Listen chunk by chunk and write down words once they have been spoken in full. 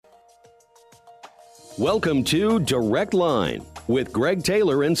Welcome to Direct Line with Greg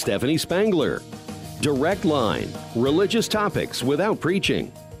Taylor and Stephanie Spangler. Direct Line, religious topics without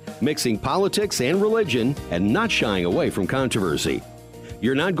preaching, mixing politics and religion and not shying away from controversy.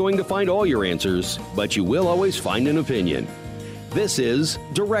 You're not going to find all your answers, but you will always find an opinion. This is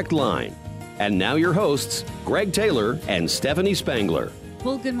Direct Line. And now your hosts, Greg Taylor and Stephanie Spangler.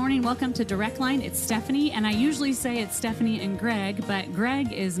 Well, good morning. Welcome to Direct Line. It's Stephanie, and I usually say it's Stephanie and Greg, but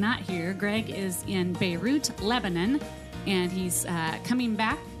Greg is not here. Greg is in Beirut, Lebanon, and he's coming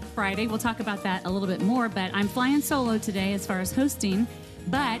back Friday. We'll talk about that a little bit more, but I'm flying solo today as far as hosting,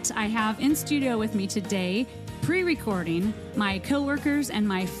 but I have in studio with me today, pre-recording, my coworkers and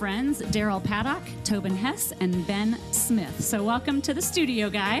my friends, Daryl Paddock, Tobin Hess, and Ben Smith. So welcome to the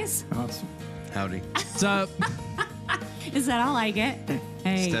studio, guys. Awesome. Howdy. What's up? Is that all I get?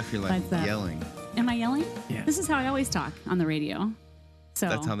 Hey, Steph, you're like yelling. Am I yelling? Yeah. This is how I always talk on the radio. So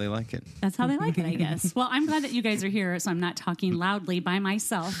That's how they like it. That's how they like it, I guess. Well, I'm glad that you guys are here, so I'm not talking loudly by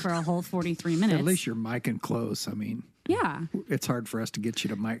myself for a whole 43 minutes. At least you're micing close. I mean, yeah. It's hard for us to get you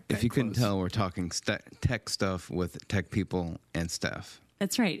to mic that If you close. couldn't tell, we're talking tech stuff with tech people and Steph.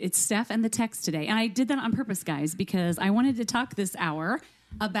 That's right. It's Steph and the text today. And I did that on purpose, guys, because I wanted to talk this hour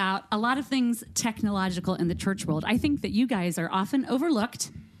about a lot of things technological in the church world. I think that you guys are often overlooked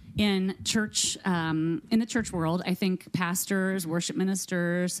in church, in the church world. I think pastors, worship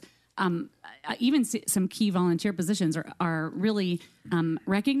ministers, even some key volunteer positions are really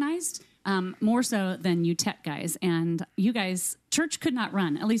recognized, more so than you tech guys. And you guys, church could not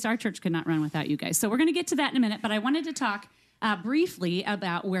run. At least our church could not run without you guys. So we're going to get to that in a minute. But I wanted to talk briefly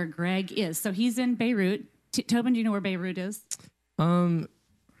about where Greg is. So he's in Beirut. Tobin, do you know where Beirut is?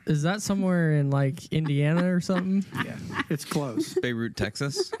 Is that somewhere in like Indiana or something? Yeah, it's close. Beirut,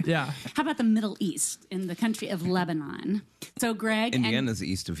 Texas. Yeah. How about the Middle East, in the country of Lebanon? So Greg, Indiana's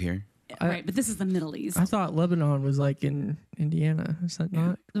east of here. right, but this is the Middle East. I thought Lebanon was like in Indiana. Is that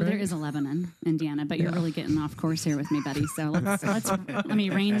not? Well, there right? is a Lebanon, Indiana, but you're really getting off course here with me, buddy. So let me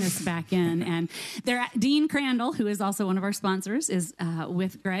rein this back in. And Dean Crandall, who is also one of our sponsors, is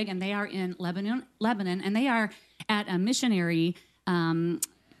with Greg, and they are in Lebanon, and they are at a missionary,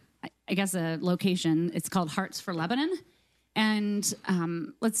 I guess, a location. It's called Hearts for Lebanon. And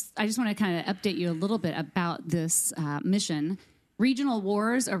I just want to kind of update you a little bit about this mission. Regional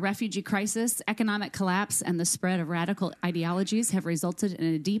wars, a refugee crisis, economic collapse, and the spread of radical ideologies have resulted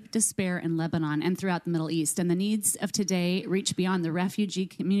in a deep despair in Lebanon and throughout the Middle East. And the needs of today reach beyond the refugee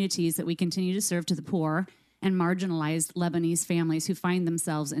communities that we continue to serve to the poor and marginalized Lebanese families who find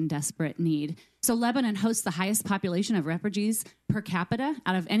themselves in desperate need. So Lebanon hosts the highest population of refugees per capita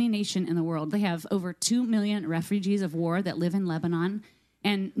out of any nation in the world. They have over 2 million refugees of war that live in Lebanon,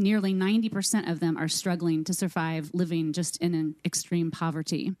 and nearly 90% of them are struggling to survive living just in an extreme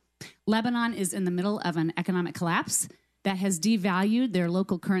poverty. Lebanon is in the middle of an economic collapse that has devalued their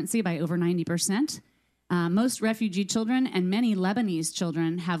local currency by over 90%. Most refugee children and many Lebanese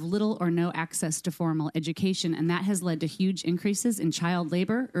children have little or no access to formal education, and that has led to huge increases in child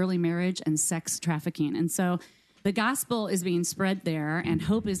labor, early marriage, and sex trafficking. And so the gospel is being spread there, and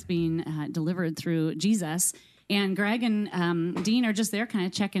hope is being delivered through Jesus. And Greg and Dean are just there kind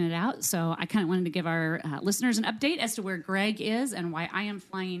of checking it out. So I kind of wanted to give our listeners an update as to where Greg is and why I am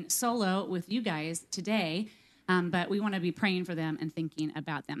flying solo with you guys today. But we want to be praying for them and thinking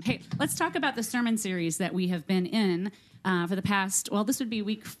about them. Hey, let's talk about the sermon series that we have been in for the past, well, this would be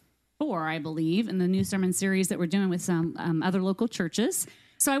week 4, I believe, in the new sermon series that we're doing with some other local churches.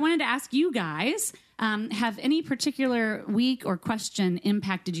 So I wanted to ask you guys, have any particular week or question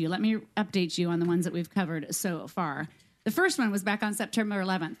impacted you? Let me update you on the ones that we've covered so far. The first one was back on September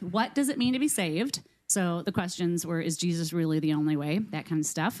 11th. What does it mean to be saved? So the questions were, is Jesus really the only way? That kind of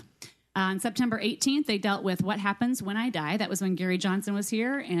stuff. On September 18th, they dealt with what happens when I die. That was when Gary Johnson was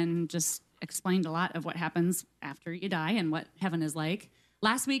here and just explained a lot of what happens after you die and what heaven is like.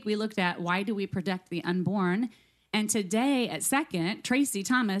 Last week, we looked at why do we protect the unborn? And today at Second, Tracy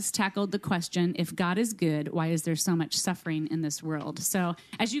Thomas tackled the question, if God is good, why is there so much suffering in this world? So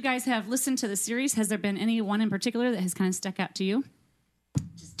as you guys have listened to the series, has there been any one in particular that has kind of stuck out to you?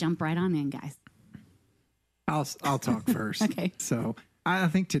 Just jump right on in, guys. I'll talk first. Okay. So I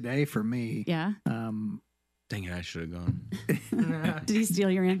think today for me, Yeah. Dang it, I should have gone. Did he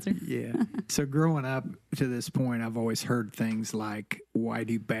steal your answer? yeah. So growing up to this point, I've always heard things like, why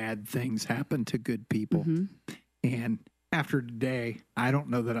do bad things happen to good people? Mm-hmm. And after today, I don't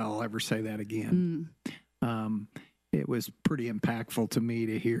know that I'll ever say that again. It was pretty impactful to me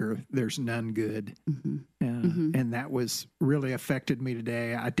to hear there's none good. And that was really affected me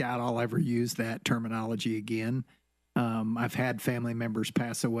today. I doubt I'll ever use that terminology again. I've had family members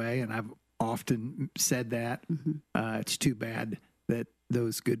pass away, and I've often said that. It's too bad that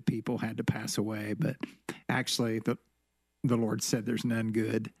those good people had to pass away, but actually the Lord said there's none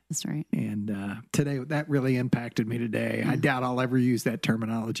good. That's right. And today, that really impacted me today. I doubt I'll ever use that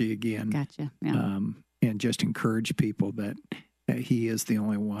terminology again. Gotcha. Yeah. And just encourage people that he is the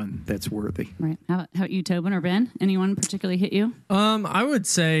only one that's worthy. Right. How about you, Tobin or Ben? Anyone particularly hit you? I would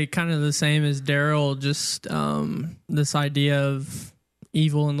say kind of the same as Daryl, just this idea of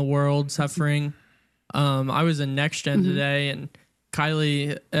evil in the world, suffering. I was in Next Gen today, and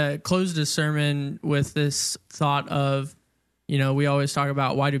Kylie closed his sermon with this thought of, we always talk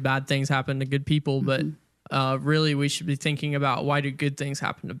about why do bad things happen to good people, but really we should be thinking about why do good things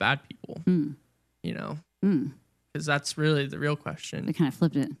happen to bad people, because that's really the real question. They kind of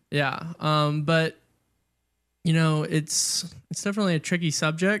flipped it. Yeah. But it's definitely a tricky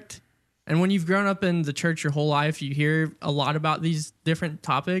subject. And when you've grown up in the church your whole life, you hear a lot about these different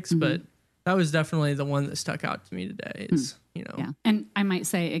topics, but that was definitely the one that stuck out to me today. Is, Yeah. And I might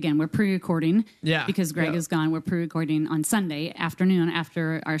say, again, we're pre-recording because Greg is gone. We're pre-recording on Sunday afternoon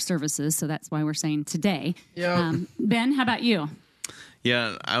after our services. So that's why we're saying today. Yeah. Ben, how about you?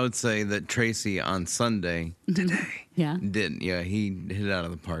 Yeah, I would say that Tracy on Sunday Yeah. he hit it out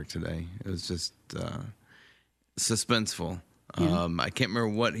of the park today. It was just suspenseful. Yeah. I can't remember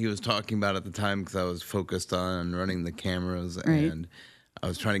what he was talking about at the time because I was focused on running the cameras and I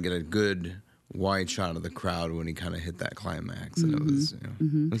was trying to get a good wide shot of the crowd when he kind of hit that climax, and it was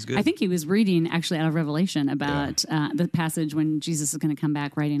it was good. I think he was reading actually out of Revelation about the passage when Jesus is going to come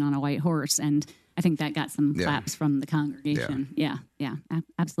back riding on a white horse, and I think that got some claps from the congregation. Yeah,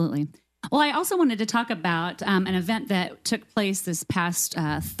 absolutely. Well, I also wanted to talk about an event that took place this past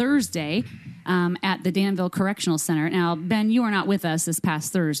Thursday at the Danville Correctional Center. Now, Ben, you were not with us this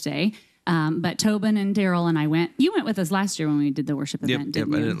past Thursday. But Tobin and Daryl and I went. You went with us last year when we did the worship event,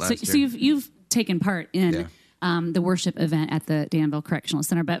 didn't you? I did last year. So you've taken part in the worship event at the Danville Correctional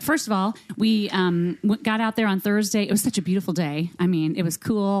Center. But first of all, we got out there on Thursday. It was such a beautiful day. I mean, it was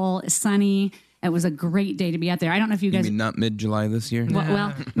cool, sunny. It was a great day to be out there. I don't know if you guys... You mean not mid-July this year?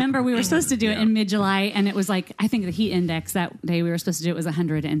 Well, remember, we were supposed to do it in mid-July, and it was like, I think the heat index that day we were supposed to do it was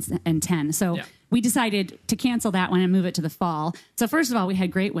 110. So we decided to cancel that one and move it to the fall. So first of all, we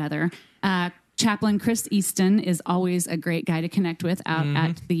had great weather. Chaplain Chris Easton is always a great guy to connect with out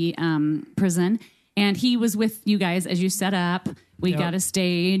at the prison. And he was with you guys as you set up. We got a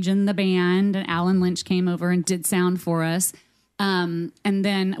stage and the band, and Alan Lynch came over and did sound for us. And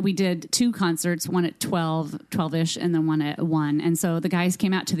then we did 2 concerts, one at 12-ish, and then one at 1. And so the guys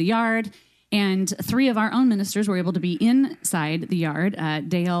came out to the yard, and 3 of our own ministers were able to be inside the yard.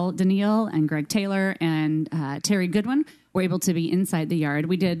 Dale Daniil and Greg Taylor and Terry Goodwin were able to be inside the yard.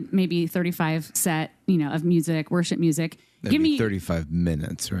 We did maybe 35 set, of music, worship music. That'd be 35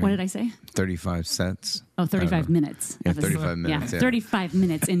 minutes, right? What did I say? 35 sets. Oh, 35 minutes. Yeah, 35 minutes. Yeah, 35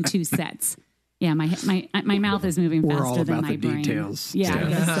 minutes in 2 sets. Yeah, my mouth is moving We're faster all than about my the brain. details. Yeah, I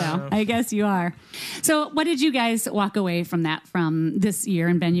guess so. I guess you are. So what did you guys walk away from this year?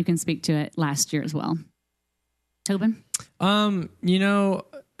 And Ben, you can speak to it last year as well. Tobin?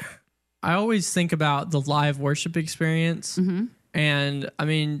 I always think about the live worship experience. And I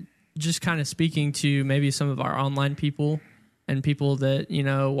mean, just kind of speaking to maybe some of our online people and people that,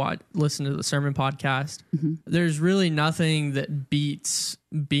 listen to the sermon podcast, there's really nothing that beats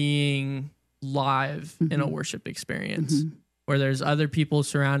being live in a worship experience where there's other people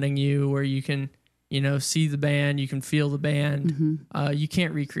surrounding you, where you can, see the band, you can feel the band. You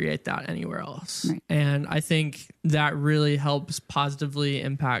can't recreate that anywhere else. Right. And I think that really helps positively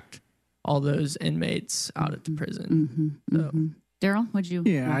impact all those inmates out at the prison. So, Daryl, what'd you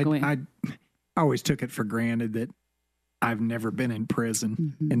walk away? I always took it for granted that I've never been in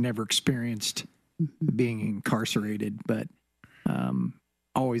prison and never experienced being incarcerated, but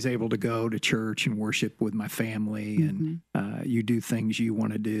always able to go to church and worship with my family, and you do things you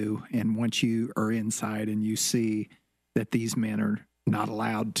want to do. And once you are inside and you see that these men are not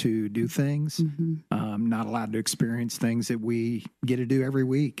allowed to do things, not allowed to experience things that we get to do every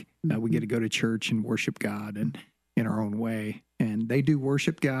week. We get to go to church and worship God and in our own way. And they do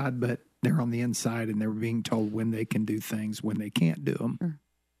worship God, but they're on the inside and they're being told when they can do things, when they can't do them. Sure.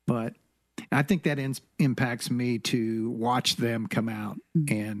 But I think that impacts me to watch them come out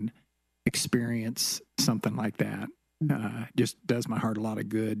and experience something like that. Just does my heart a lot of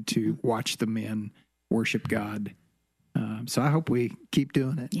good to watch the men worship God. So I hope we keep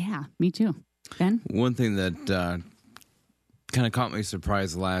doing it. Yeah, me too. Ben? One thing that kind of caught me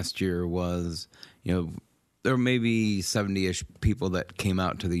surprised last year was, there were maybe 70-ish people that came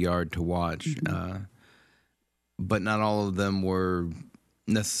out to the yard to watch, but not all of them were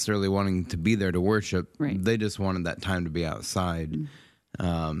necessarily wanting to be there to worship. Right. They just wanted that time to be outside.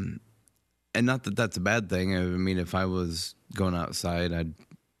 And not that that's a bad thing. I mean, if I was going outside,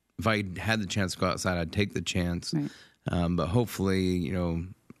 if I had the chance to go outside, I'd take the chance. Right. But hopefully,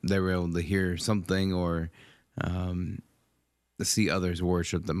 they were able to hear something or to see others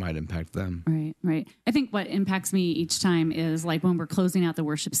worship that might impact them. Right. I think what impacts me each time is like when we're closing out the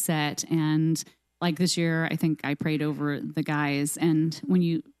worship set, and like this year, I think I prayed over the guys, and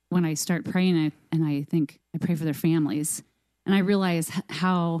when I start praying, I think I pray for their families, and I realize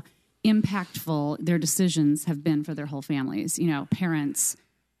how impactful their decisions have been for their whole families. Parents,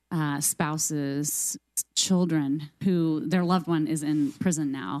 spouses, children who their loved one is in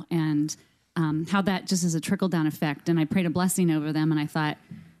prison now, and how that just is a trickle-down effect. And I prayed a blessing over them, and I thought,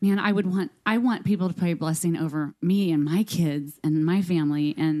 man, I want people to pray a blessing over me and my kids and my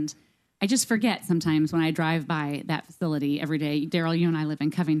family. And I just forget sometimes when I drive by that facility every day. Daryl, you and I live in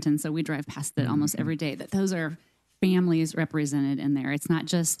Covington, so we drive past it almost every day, that those are families represented in there. It's not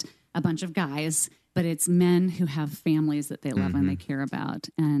just a bunch of guys, but it's men who have families that they love and they care about.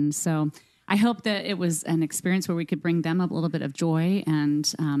 And so I hope that it was an experience where we could bring them a little bit of joy and,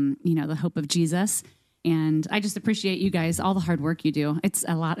 the hope of Jesus. And I just appreciate you guys, all the hard work you do. It's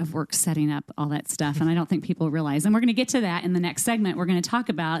a lot of work setting up all that stuff, and I don't think people realize. And we're going to get to that in the next segment. We're going to talk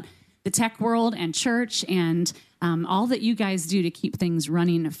about the tech world and church and all that you guys do to keep things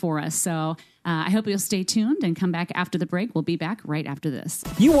running for us. So I hope you'll stay tuned and come back after the break. We'll be back right after this.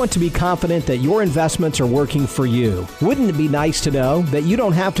 You want to be confident that your investments are working for you. Wouldn't it be nice to know that you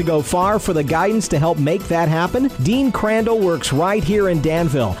don't have to go far for the guidance to help make that happen? Dean Crandall works right here in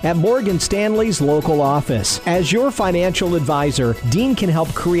Danville at Morgan Stanley's local office. As your financial advisor, Dean can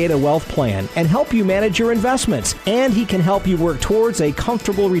help create a wealth plan and help you manage your investments. And he can help you work towards a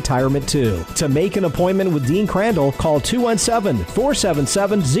comfortable retirement too. To make an appointment with Dean Crandall, call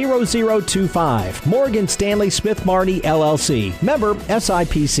 217-477-0025. Morgan Stanley Smith Marty, LLC. Member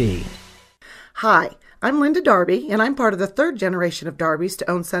SIPC. Hi, I'm Linda Darby, and I'm part of the third generation of Darbys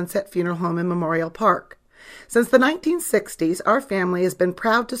to own Sunset Funeral Home in Memorial Park. Since the 1960s, our family has been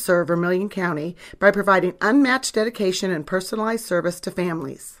proud to serve Vermilion County by providing unmatched dedication and personalized service to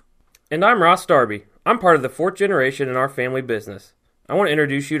families. And I'm Ross Darby. I'm part of the fourth generation in our family business. I want to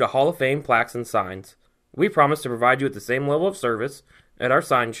introduce you to Hall of Fame plaques and signs. We promise to provide you with the same level of service at our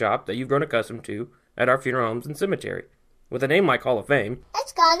sign shop that you've grown accustomed to at our funeral homes and cemetery. With a name like Hall of Fame,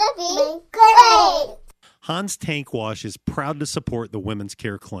 it's gonna be great! Hans Tank Wash is proud to support the Women's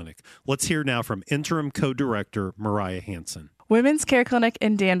Care Clinic. Let's hear now from Interim Co-Director Mariah Hansen. Women's Care Clinic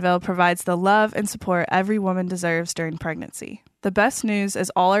in Danville provides the love and support every woman deserves during pregnancy. The best news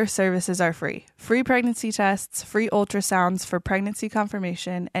is all our services are free. Free pregnancy tests, free ultrasounds for pregnancy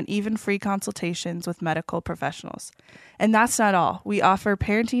confirmation, and even free consultations with medical professionals. And that's not all. We offer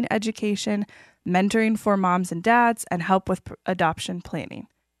parenting education, mentoring for moms and dads, and help with adoption planning.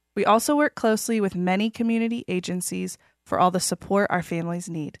 We also work closely with many community agencies for all the support our families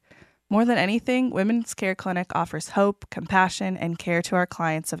need. More than anything, Women's Care Clinic offers hope, compassion, and care to our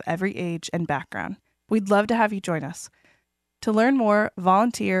clients of every age and background. We'd love to have you join us. To learn more,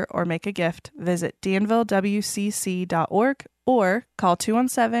 volunteer, or make a gift, visit danvillewcc.org or call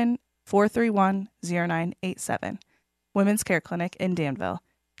 217-431-0987. Women's Care Clinic in Danville,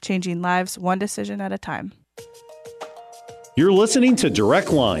 changing lives one decision at a time. You're listening to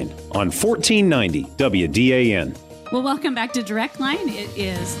Direct Line on 1490 WDAN. Well, welcome back to Direct Line. It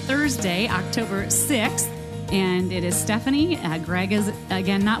is Thursday, October 6th. And it is Stephanie. Greg is,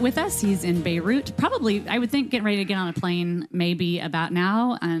 again, not with us. He's in Beirut. Probably, I would think, getting ready to get on a plane maybe about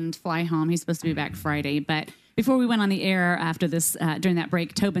now and fly home. He's supposed to be back Friday. But before we went on the air after this, during that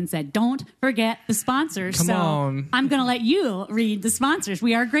break, Tobin said, don't forget the sponsors. Come on. I'm going to let you read the sponsors.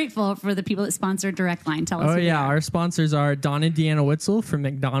 We are grateful for the people that sponsor Direct Line. Tell us who they are. Our sponsors are Don and Deanna Witzel from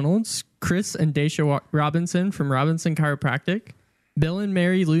McDonald's, Chris and Daisha Robinson from Robinson Chiropractic, Bill and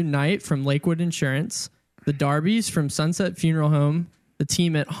Mary Lou Knight from Lakewood Insurance, the Darbys from Sunset Funeral Home, the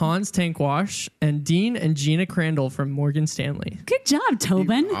team at Hans Tank Wash, and Dean and Gina Crandall from Morgan Stanley. Good job,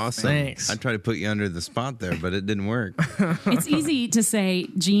 Tobin. Awesome. Thanks. I tried to put you under the spot there, but it didn't work. It's easy to say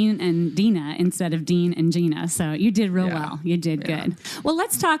Jean and Dina instead of Dean and Gina, so you did real well. You did good. Well,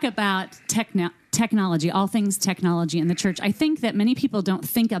 let's talk about technology, all things technology in the church. I think that many people don't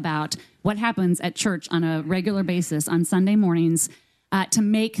think about what happens at church on a regular basis on Sunday mornings. to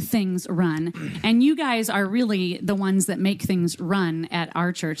make things run. And you guys are really the ones that make things run at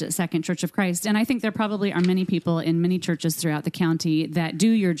our church, at Second Church of Christ. And I think there probably are many people in many churches throughout the county that do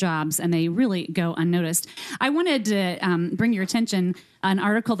your jobs, and they really go unnoticed. I wanted to bring your attention an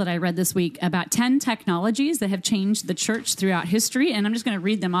article that I read this week about 10 technologies that have changed the church throughout history. And I'm just going to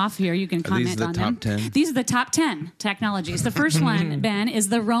read them off here. You can comment on them. These are the top 10 technologies. The first one, Ben, is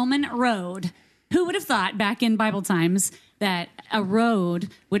the Roman road. Who would have thought back in Bible times that a road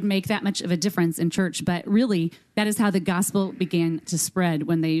would make that much of a difference in church? But really, that is how the gospel began to spread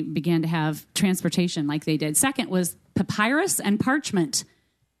when they began to have transportation like they did. Second was papyrus and parchment.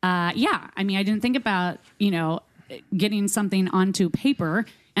 I didn't think about, getting something onto paper,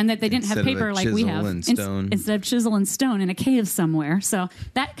 and that they didn't have paper like we have instead of chisel and stone in a cave somewhere. So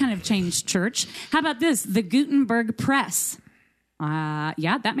that kind of changed church. How about this? The Gutenberg press.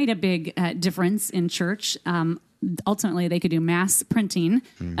 That made a big difference in church. Ultimately, they could do mass printing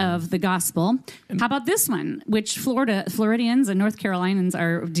of the gospel. How about this one, which Floridians and North Carolinians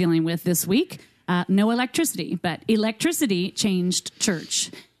are dealing with this week? No electricity, but electricity changed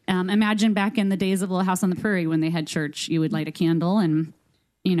church. Imagine back in the days of Little House on the Prairie when they had church, you would light a candle, and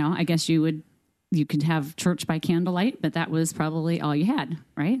I guess you could have church by candlelight, but that was probably all you had,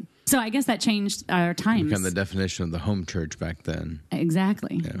 right? So I guess that changed our times. Kind of the definition of the home church back then.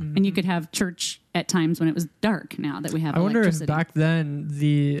 Exactly. Yeah. And you could have church at times when it was dark. Now that we have electricity. I wonder if back then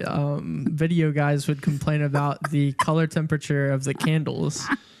the video guys would complain about the color temperature of the candles.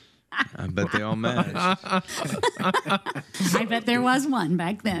 I bet they all matched. I bet there was one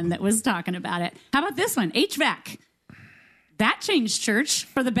back then that was talking about it. How about this one? HVAC. That changed church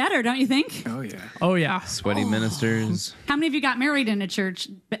for the better, don't you think? Oh, yeah. Sweaty ministers. How many of you got married in a church?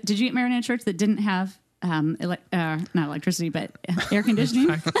 Did you get married in a church that didn't have not electricity, but air conditioning?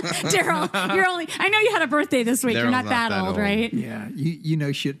 Daryl, I know you had a birthday this week. Daryl's you're not that old, right? Yeah.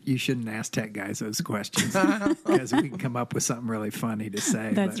 You shouldn't ask tech guys those questions because we can come up with something really funny to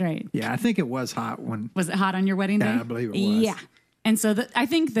say. That's right. Yeah, I think it was hot Was it hot on your wedding day? Yeah, I believe it was. Yeah. And so I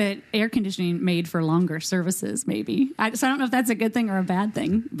think that air conditioning made for longer services, maybe. So I don't know if that's a good thing or a bad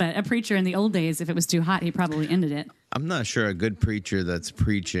thing. But a preacher in the old days, if it was too hot, he probably ended it. I'm not sure a good preacher that's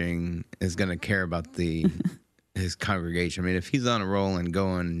preaching is going to care about his congregation. I mean, if he's on a roll and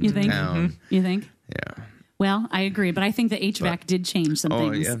going to town. Mm-hmm. You think? Yeah. Well, I agree, but I think that HVAC did change some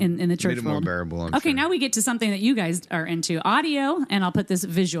things in the church world. Made it more bearable, I'm okay, sure. Now we get to something that you guys are into. Audio, and I'll put this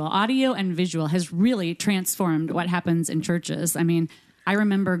visual. Audio and visual has really transformed what happens in churches. I mean, I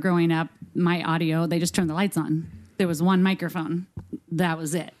remember growing up, my audio, they just turned the lights on. There was one microphone. That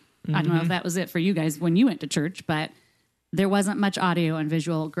was it. Mm-hmm. I don't know if that was it for you guys when you went to church, but there wasn't much audio and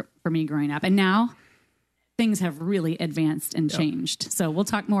visual for me growing up. And now things have really advanced and changed. So we'll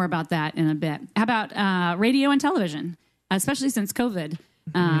talk more about that in a bit. How about radio and television, especially since COVID?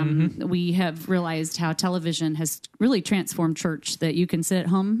 We have realized how television has really transformed church, that you can sit at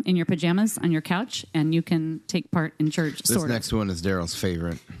home in your pajamas on your couch and you can take part in church. This next one is Daryl's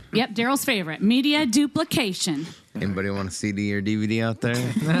favorite. Yep, Daryl's favorite. Media duplication. Anybody want a CD or DVD out there?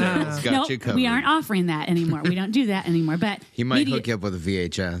 No, we aren't offering that anymore. We don't do that anymore. But he might hook you up with a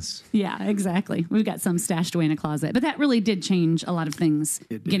VHS. Yeah, exactly. We've got some stashed away in a closet. But that really did change a lot of things,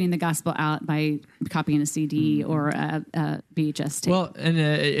 getting the gospel out by copying a CD or a VHS tape. Well, and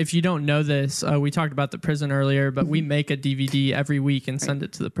if you don't know this, we talked about the prison earlier, but we make a DVD every week and send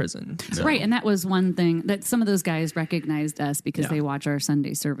it to the prison. So. Right, and that was one thing that some of those guys recognized us because they watch our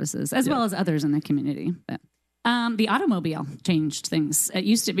Sunday services, as well as others in the community. But the automobile changed things. It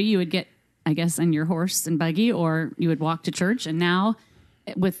used to be you would get, I guess, on your horse and buggy, or you would walk to church. And now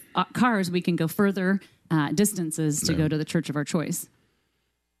with cars, we can go further distances to go to the church of our choice.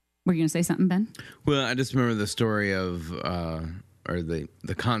 Were you going to say something, Ben? Well, I just remember the story of, or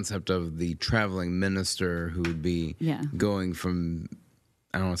the concept of the traveling minister who would be going from,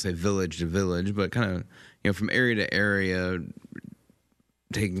 I don't want to say village to village, but kind of, from area to area,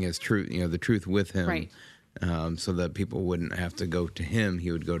 taking his truth, the truth with him. Right. So that people wouldn't have to go to him, he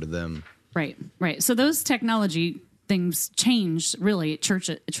would go to them. Right. So those technology things changed really church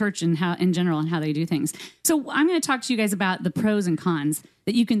and how in general and how they do things. So I'm going to talk to you guys about the pros and cons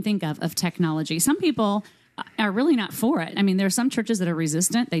that you can think of technology. Some people are really not for it. I mean, there are some churches that are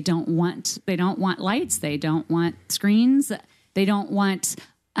resistant. They don't want lights. They don't want screens. They don't want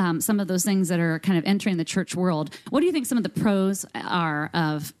some of those things that are kind of entering the church world. What do you think some of the pros are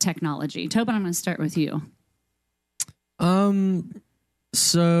of technology? Tobin, I'm going to start with you.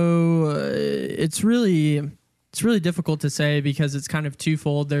 So it's really difficult to say because it's kind of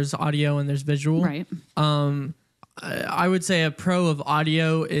twofold. There's audio and there's visual. Right. I would say a pro of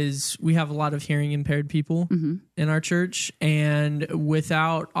audio is we have a lot of hearing impaired people in our church, and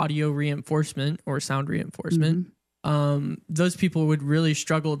without audio reinforcement or sound reinforcement, those people would really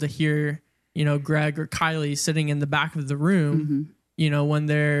struggle to hear, Greg or Kylie sitting in the back of the room, when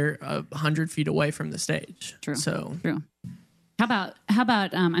they're 100 feet away from the stage. True. So true. How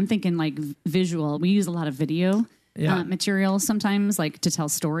about I'm thinking like visual. We use a lot of video material sometimes, like to tell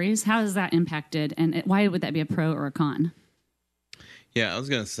stories. How is that impacted, and why would that be a pro or a con? Yeah, I was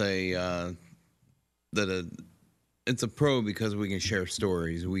gonna say that it's a pro because we can share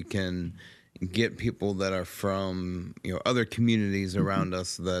stories. We can get people that are from other communities around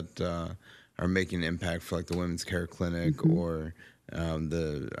us that are making an impact for like the Women's Care Clinic or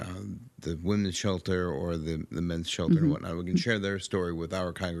the women's shelter or the men's shelter and whatnot. We can share their story with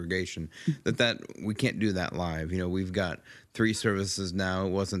our congregation. That we can't do that live. We've got 3 services now.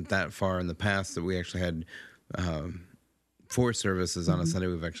 It wasn't that far in the past that we actually had 4 services on a Sunday.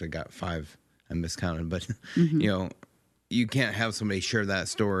 We've actually got 5. I miscounted, but you can't have somebody share that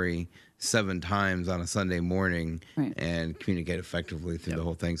story 7 times on a Sunday morning and communicate effectively through the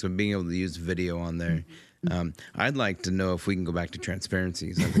whole thing. So being able to use video on there. I'd like to know if we can go back to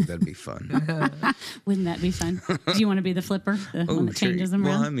transparencies. I think that'd be fun. Wouldn't that be fun? Do you want to be the flipper, the one that changes them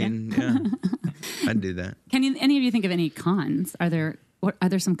around? Well, I mean, yeah. I'd do that. Can any of you think of any cons? Are there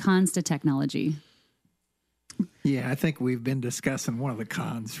some cons to technology? Yeah, I think we've been discussing one of the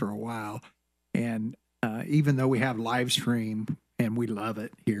cons for a while. And even though we have live stream and we love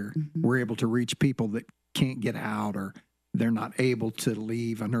it here, we're able to reach people that can't get out or they're not able to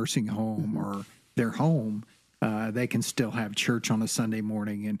leave a nursing home or their home. They can still have church on a Sunday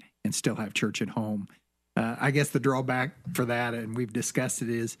morning and still have church at home. I guess the drawback for that, and we've discussed it,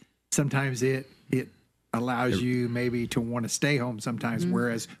 is sometimes it allows you maybe to want to stay home sometimes,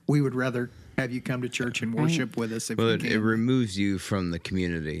 whereas we would rather have you come to church and worship with us. If you can. It removes you from the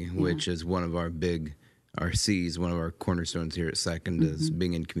community, which is one of our C's, one of our cornerstones here at Second is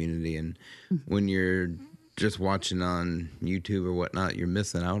being in community. And when you're just watching on YouTube or whatnot, you're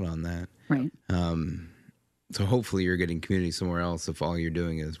missing out on that. Right. So hopefully you're getting community somewhere else if all you're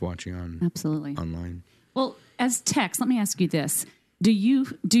doing is watching online. Well, as techs, let me ask you this. Do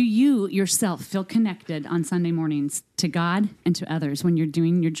you yourself feel connected on Sunday mornings to God and to others when you're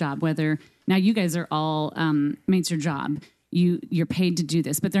doing your job? Whether now you guys are all, it's your job. You're paid to do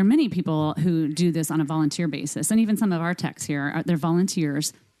this, but there are many people who do this on a volunteer basis. And even some of our techs here, they're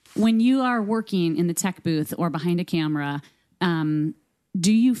volunteers. When you are working in the tech booth or behind a camera,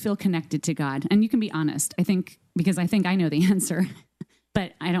 do you feel connected to God? And you can be honest, because I think I know the answer,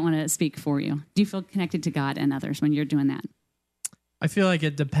 but I don't want to speak for you. Do you feel connected to God and others when you're doing that? I feel like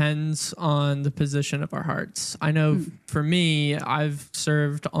it depends on the position of our hearts. I know for me, I've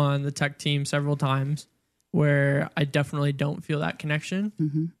served on the tech team several times where I definitely don't feel that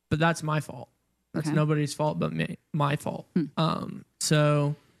connection, but that's my fault. That's nobody's fault but my fault.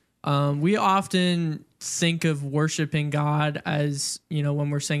 So we often think of worshiping God as, when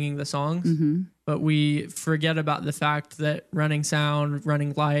we're singing the songs, but we forget about the fact that running sound,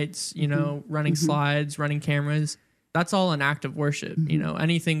 running lights, running slides, running cameras, that's all an act of worship.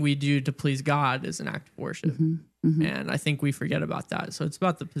 Anything we do to please God is an act of worship. And I think we forget about that. So it's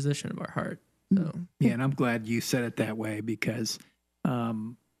about the position of our heart. So yeah, and I'm glad you said it that way because,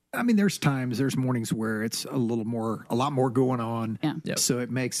 there's mornings where it's a lot more going on. Yeah. Yep. So it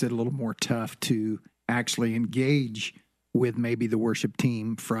makes it a little more tough to actually engage with maybe the worship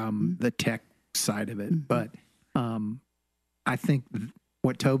team from the tech side of it. But I think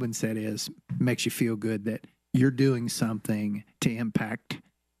what Tobin said makes you feel good that you're doing something to impact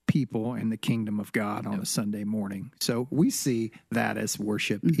people in the kingdom of God on a Sunday morning. So we see that as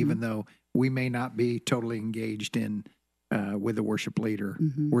worship, even though we may not be totally engaged in with the worship leader.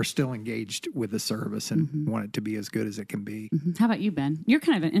 We're still engaged with the service and want it to be as good as it can be. How about you, Ben? You're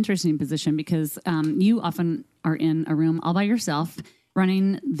kind of an interesting position because you often are in a room all by yourself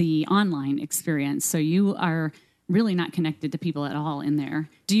running the online experience. So you are really not connected to people at all in there.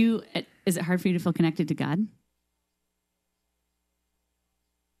 Is it hard for you to feel connected to God?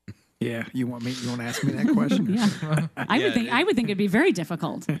 Yeah, you want to ask me that question? Yeah, I would think it'd be very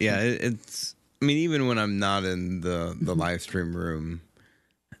difficult. Yeah, it's. Even when I'm not in the live stream room,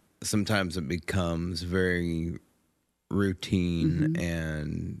 sometimes it becomes very routine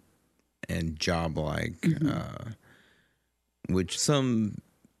and job like, which some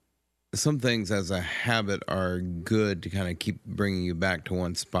things as a habit are good to kind of keep bringing you back to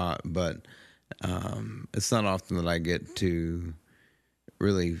one spot, but it's not often that I get to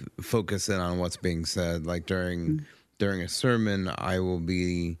really focus in on what's being said. Like during a sermon, I will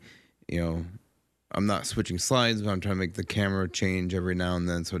be, I'm not switching slides, but I'm trying to make the camera change every now and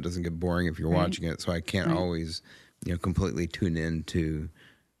then so it doesn't get boring if you're watching it. So I can't always, completely tune in to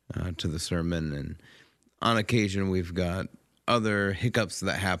the sermon. And on occasion, we've got other hiccups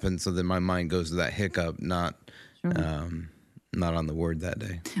that happen, so that my mind goes to that hiccup, not on the word that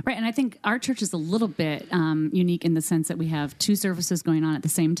day. Right, and I think our church is a little bit unique in the sense that we have 2 services going on at the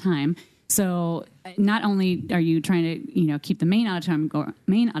same time. So not only are you trying to, keep the main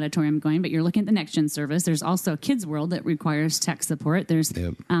auditorium going, but you're looking at the Next Gen service. There's also Kids World that requires tech support. There's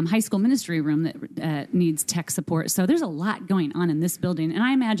high school ministry room that needs tech support. So there's a lot going on in this building. And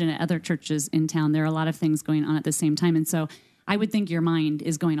I imagine at other churches in town, there are a lot of things going on at the same time. And so I would think your mind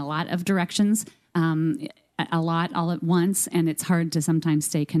is going a lot of directions, a lot all at once, and it's hard to sometimes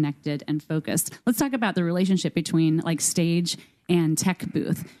stay connected and focused. Let's talk about the relationship between like stage and tech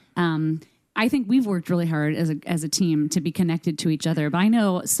booth. I think we've worked really hard as a team to be connected to each other, but I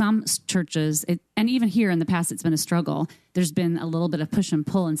know some churches, and even here in the past, it's been a struggle. There's been a little bit of push and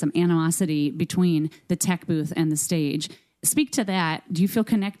pull and some animosity between the tech booth and the stage. Speak to that. Do you feel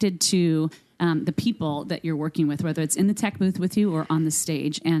connected to the people that you're working with, whether it's in the tech booth with you or on the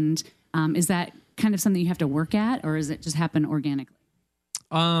stage? And is that kind of something you have to work at, or does it just happen organically?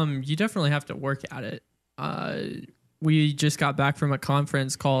 You definitely have to work at it. We just got back from a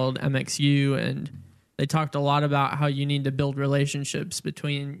conference called MXU, and they talked a lot about how you need to build relationships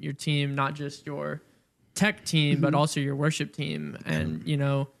between your team, not just your tech team, but also your worship team. And,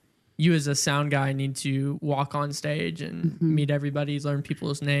 you as a sound guy need to walk on stage and meet everybody, learn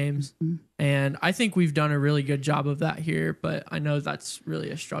people's names. And I think we've done a really good job of that here, but I know that's really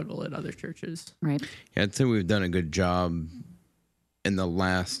a struggle at other churches. Right. Yeah, I'd say we've done a good job in the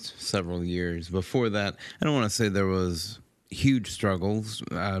last several years. Before that, I don't want to say there was huge struggles,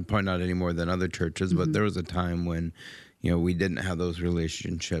 probably not any more than other churches, but there was a time when, we didn't have those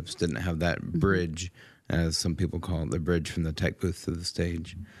relationships, didn't have that bridge, as some people call it, the bridge from the tech booth to the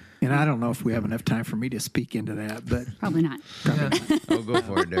stage. And I don't know if we have enough time for me to speak into that, but Probably not. Oh, go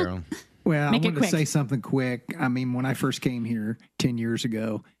for it, Daryl. Well, Make I it wanted to quick. say something quick. I mean, when I first came here 10 years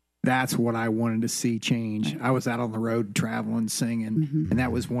ago, that's what I wanted to see change. I was out on the road traveling, singing, and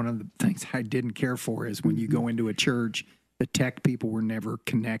that was one of the things I didn't care for is when you go into a church, the tech people were never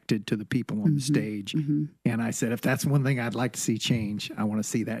connected to the people on the stage. And I said, if that's one thing I'd like to see change, I want to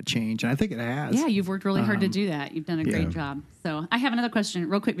see that change. And I think it has. Yeah, you've worked really hard to do that. You've done a great job. So I have another question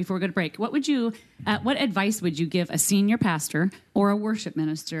real quick before we go to break. What advice would you give a senior pastor or a worship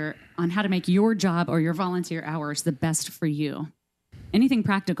minister on how to make your job or your volunteer hours the best for you? Anything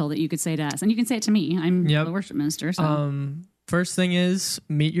practical that you could say to us? And you can say it to me. I'm the worship minister. So. First thing is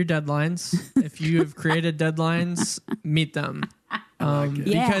meet your deadlines. If you have created deadlines, meet them.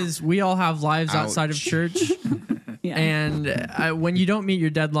 Because we all have lives outside of church. And when you don't meet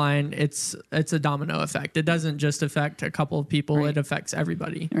your deadline, it's a domino effect. It doesn't just affect a couple of people. It affects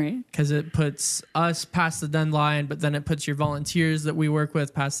everybody. Right. Because it puts us past the deadline, but then it puts your volunteers that we work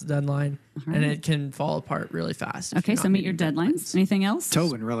with past the deadline. And it can fall apart really fast. Okay, so meet your deadlines. Anything else?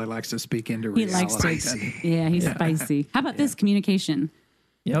 Tobin really likes to speak into He reality. likes to. Yeah, he's spicy. How about this communication?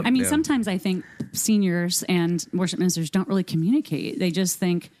 Yep. I mean, sometimes I think seniors and worship ministers don't really communicate. They just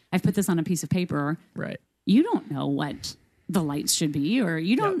think, I've put this on a piece of paper. Right. You don't know what the lights should be, or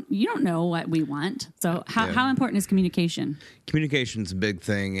you don't know what we want. So how important is communication? Communication's a big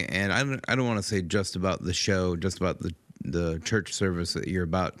thing, and I don't want to say just about the show, just about the church service that you're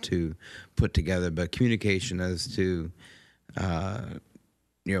about to put together, but communication as to,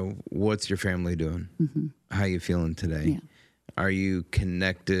 what's your family doing? How you feeling today? Yeah. Are you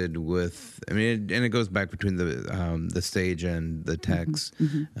connected with? I mean, and it goes back between the stage and the techs.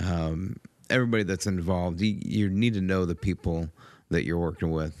 Everybody that's involved, you need to know the people that you're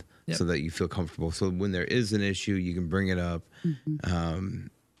working with, so that you feel comfortable. So when there is an issue, you can bring it up.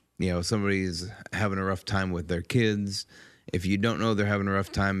 Somebody's having a rough time with their kids. If you don't know they're having a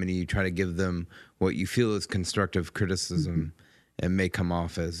rough time and you try to give them what you feel is constructive criticism, it may come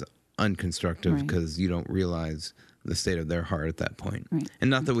off as unconstructive because you don't realize the state of their heart at that point. Right. And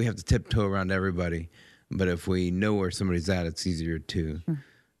not that we have to tiptoe around everybody, but if we know where somebody's at, it's easier to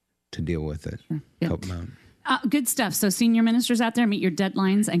deal with it, help them out. Good stuff. So senior ministers out there, meet your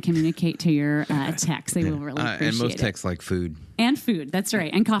deadlines and communicate to your techs. They will really appreciate and most it. techs like food. And food, that's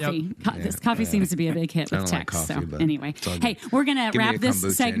right. And coffee. This coffee seems to be a big hit with techs. Like coffee, so anyway, hey, we're going to wrap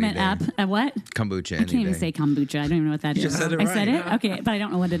this segment up. What? Kombucha. I can't even say kombucha. I don't even know what that is. You said it I right. said it? Okay, but I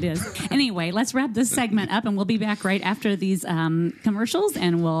don't know what it is. Anyway, let's wrap this segment up, and we'll be back right after these commercials,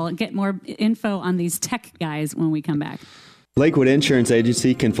 and we'll get more info on these tech guys when we come back. Lakewood Insurance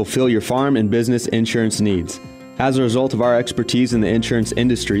Agency can fulfill your farm and business insurance needs. As a result of our expertise in the insurance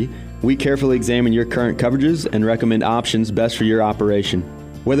industry, we carefully examine your current coverages and recommend options best for your operation.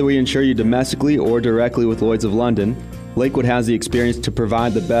 Whether we insure you domestically or directly with Lloyd's of London, Lakewood has the experience to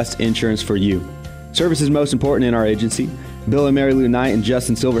provide the best insurance for you. Service is most important in our agency. Bill and Mary Lou Knight and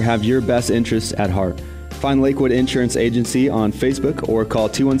Justin Silver have your best interests at heart. Find Lakewood Insurance Agency on Facebook or call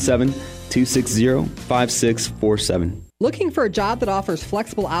 217-260-5647. Looking for a job that offers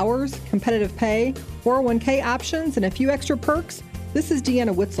flexible hours, competitive pay, 401k options, and a few extra perks? This is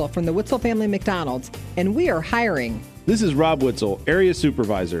Deanna Witzel from the Witzel Family McDonald's, and we are hiring. This is Rob Witzel, Area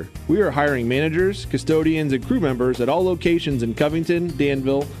Supervisor. We are hiring managers, custodians, and crew members at all locations in Covington,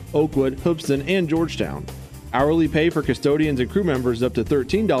 Danville, Oakwood, Hoopeston, and Georgetown. Hourly pay for custodians and crew members is up to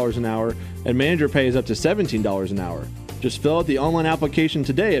 $13 an hour, and manager pay is up to $17 an hour. Just fill out the online application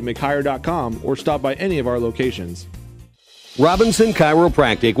today at mchire.com or stop by any of our locations. Robinson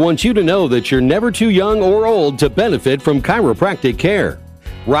Chiropractic wants you to know that you're never too young or old to benefit from chiropractic care.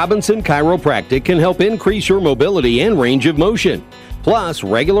 Robinson Chiropractic can help increase your mobility and range of motion. Plus,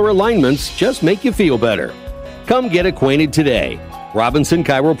 regular alignments just make you feel better. Come get acquainted today. Robinson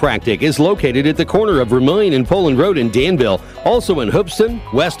Chiropractic is located at the corner of Vermillion and Poland Road in Danville, also in Hoopeston,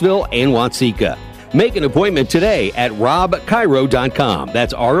 Westville, and Watseka. Make an appointment today at robchiro.com.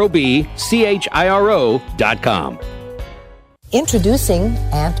 That's ROBCHIRO.com. Introducing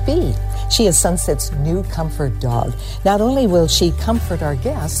Aunt Bee. She is Sunset's new comfort dog. Not only will she comfort our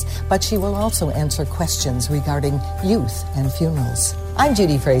guests, but she will also answer questions regarding youth and funerals. I'm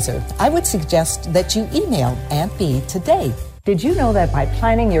Judy Fraser. I would suggest that you email Aunt Bee today. Did you know that by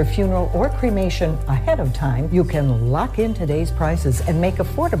planning your funeral or cremation ahead of time, you can lock in today's prices and make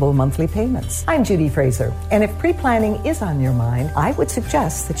affordable monthly payments? I'm Judy Fraser, and if pre-planning is on your mind, I would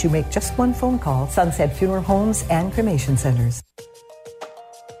suggest that you make just one phone call, Sunset Funeral Homes and Cremation Centers.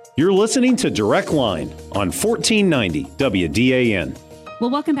 You're listening to Direct Line on 1490 WDAN.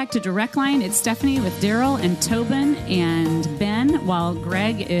 Well, welcome back to Direct Line. It's Stephanie with Daryl and Tobin and Ben, while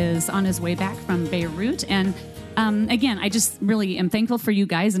Greg is on his way back from Beirut. And again, I just really am thankful for you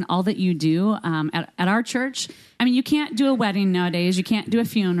guys and all that you do at our church. I mean, you can't do a wedding nowadays. You can't do a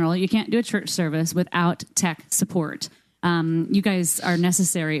funeral. You can't do a church service without tech support. You guys are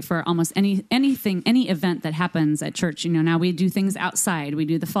necessary for almost anything, any event that happens at church. You know, now we do things outside. We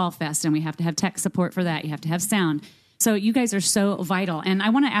do the Fall Fest, and we have to have tech support for that. You have to have sound. So you guys are so vital. And I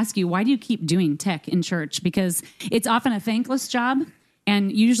want to ask you, why do you keep doing tech in church? Because it's often a thankless job.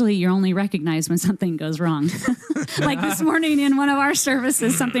 And usually you're only recognized when something goes wrong. Like this morning in one of our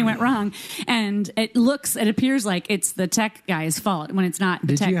services, something went wrong. And it appears like it's the tech guy's fault when it's not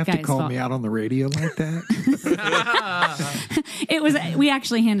the tech guy's fault. Did you have to call me out on the radio like that? We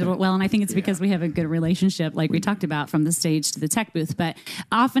actually handled it well. And I think it's because we have a good relationship, like we talked about, from the stage to the tech booth. But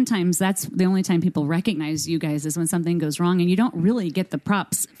oftentimes that's the only time people recognize you guys is when something goes wrong. And you don't really get the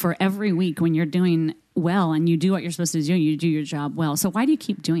props for every week when you're doing well and you do what you're supposed to do, you do your job well. So why do you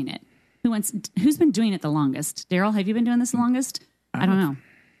keep doing it? Who's been doing it the longest? Daryl, have you been doing this the longest? I don't know.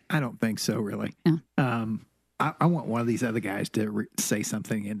 I don't think so, really. No. I want one of these other guys to say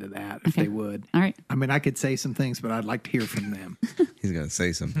something into that, if they would. All right. I mean, I could say some things, but I'd like to hear from them. He's going to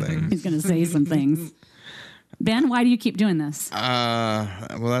say some things. He's going to say some things. Ben, why do you keep doing this? Well,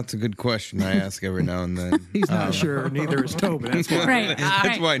 that's a good question I ask every now and then. He's not sure, neither is Tobin. That's why. Right.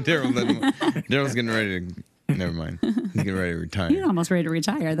 That's why Daryl's getting ready to. Never mind. He's getting ready to retire. You're almost ready to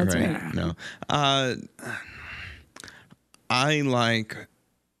retire. That's right. No. I like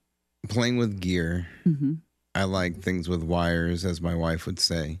playing with gear. Mm-hmm. I like things with wires, as my wife would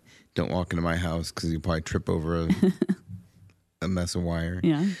say. Don't walk into my house because you probably trip over a mess of wire.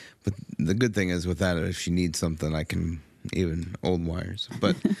 Yeah. But the good thing is with that, if she needs something, I can even old wires.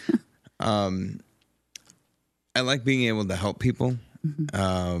 But I like being able to help people.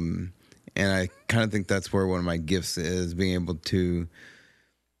 Mm-hmm. And I kind of think that's where one of my gifts is, being able to,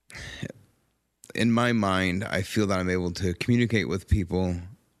 in my mind, I feel that I'm able to communicate with people,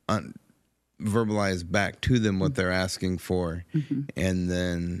 verbalize back to them what they're asking for, mm-hmm. and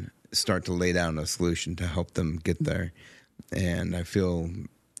then start to lay down a solution to help them get there. And I feel,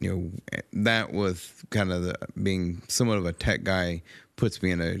 that with kind of being somewhat of a tech guy puts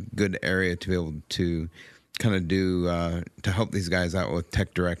me in a good area to be able to kind of do to help these guys out with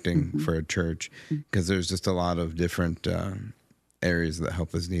tech directing mm-hmm. for a church, because there's just a lot of different areas that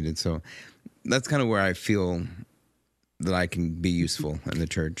help is needed. So that's kind of where I feel that I can be useful in the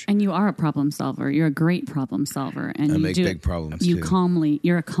church. And you are a problem solver. You're a great problem solver. And I make big problems too.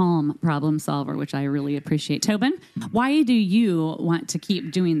 You're a calm problem solver, which I really appreciate. Tobin, why do you want to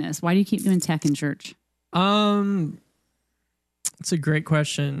keep doing this? Why do you keep doing tech in church? It's a great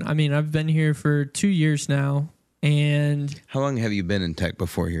question. I mean, I've been here for 2 years now, And how long have you been in tech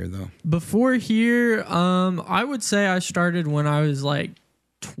before here, though? Before here, I would say I started when I was like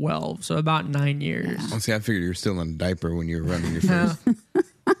 12, so about 9 years. Well, see, I figured you were still in a diaper when you were running your first.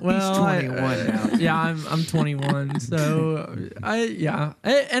 Well, he's 21 now. Yeah, I'm 21. So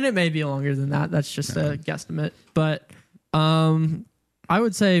and it may be longer than that. That's just a guesstimate. But I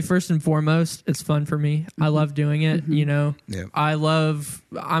would say first and foremost, it's fun for me. I love doing it. You know,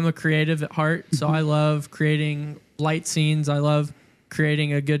 I'm a creative at heart, so I love creating light scenes. I love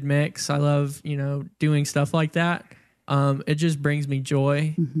creating a good mix. I love, doing stuff like that. It just brings me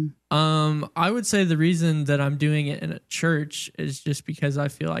joy. I would say the reason that I'm doing it in a church is just because I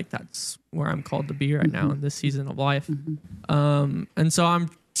feel like that's where I'm called to be right now in this season of life. And so I'm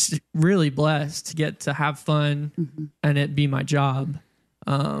really blessed to get to have fun and it be my job.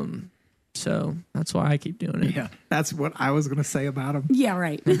 So that's why I keep doing it. Yeah, that's what I was going to say about them. Yeah,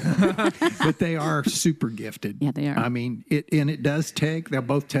 right. But they are super gifted. Yeah, they are. I mean, it does take, they'll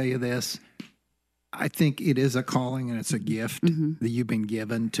both tell you this, I think it is a calling and it's a gift that you've been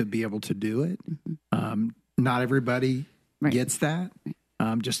given to be able to do it. Not everybody gets that.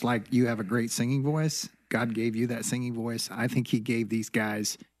 Just like you have a great singing voice, God gave you that singing voice. I think he gave these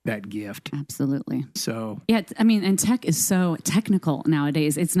guys that gift. Absolutely. So yeah, I mean, and tech is so technical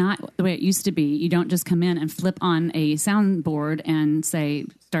nowadays. It's not the way it used to be. You don't just come in and flip on a soundboard and say,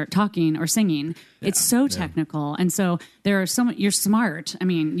 start talking or singing. Yeah. It's so technical. And so there are you're smart. I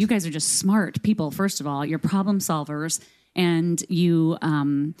mean, you guys are just smart people. First of all, you're problem solvers and you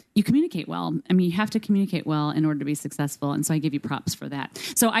communicate well. I mean, you have to communicate well in order to be successful. And so I give you props for that.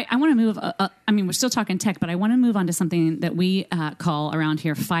 So I want to move, I mean, we're still talking tech, but I want to move on to something that we call around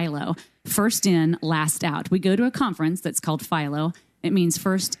here Philo, first in, last out. We go to a conference that's called Philo. It means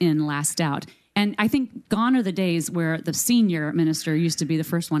first in, last out. And I think gone are the days where the senior minister used to be the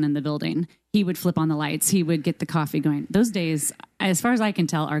first one in the building. He would flip on the lights. He would get the coffee going. Those days, as far as I can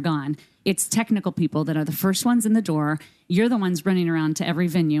tell, are gone. It's technical people that are the first ones in the door. You're the ones running around to every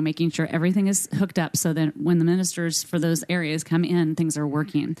venue, making sure everything is hooked up so that when the ministers for those areas come in, things are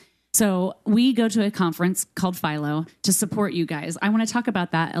working. So we go to a conference called Philo to support you guys. I want to talk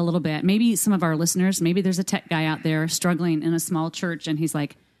about that a little bit. Maybe some of our listeners, maybe there's a tech guy out there struggling in a small church and he's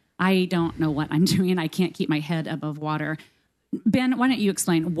like, I don't know what I'm doing. I can't keep my head above water. Ben, why don't you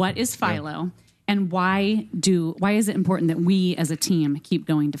explain what is Philo and why is it important that we as a team keep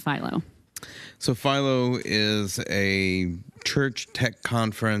going to Philo? So Philo is a church tech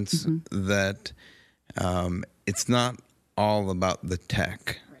conference that it's not all about the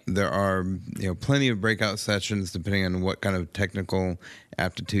tech. There are plenty of breakout sessions depending on what kind of technical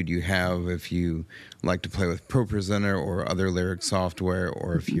aptitude you have. If you like to play with ProPresenter or other lyric software,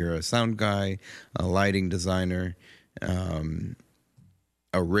 or if you're a sound guy, a lighting designer,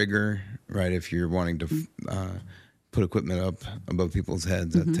 a rigger, right? If you're wanting to put equipment up above people's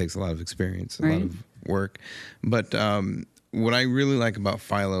heads, that takes a lot of experience, a lot of work. But what I really like about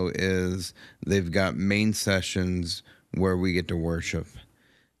Philo is they've got main sessions where we get to worship.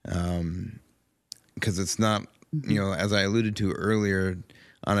 Because it's not, as I alluded to earlier,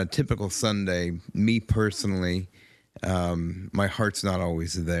 on a typical Sunday, me personally, my heart's not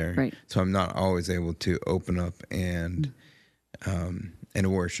always there. Right. So I'm not always able to open up and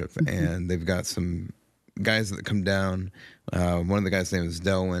worship. And they've got some guys that come down. One of the guys' name is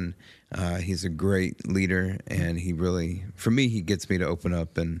Delwyn. He's a great leader, and he really, for me, he gets me to open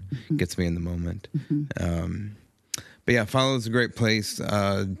up and gets me in the moment. But yeah, Philo is a great place,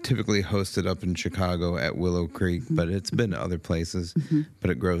 typically hosted up in Chicago at Willow Creek, but it's been to other places,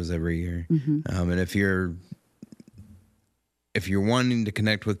 but it grows every year. And if you're wanting to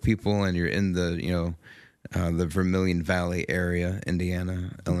connect with people and you're in the Vermilion Valley area,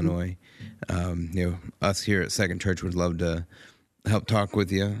 Indiana, Illinois, us here at Second Church would love to help talk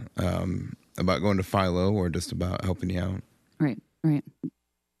with you about going to Philo or just about helping you out. Right.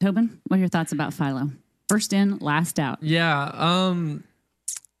 Tobin, what are your thoughts about Philo? First in, last out. Yeah.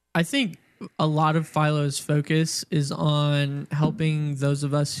 I think a lot of Philo's focus is on helping those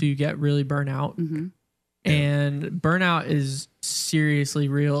of us who get really burnt out. And burnout is seriously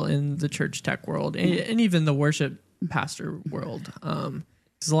real in the church tech world and even the worship pastor world.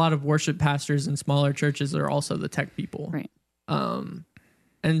 There's a lot of worship pastors in smaller churches that are also the tech people. Right.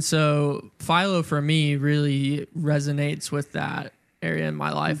 And so Philo for me really resonates with that area in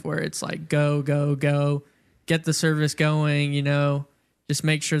my life where it's like, go, get the service going, just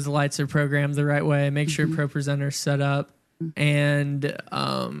make sure the lights are programmed the right way, make sure ProPresenter's set up. And,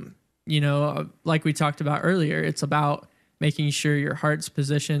 like we talked about earlier, it's about making sure your heart's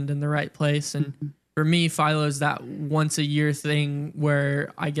positioned in the right place. And for me, Philo's that once a year thing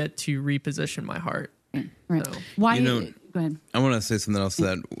where I get to reposition my heart Right. So, Why? Go ahead. I want to say something else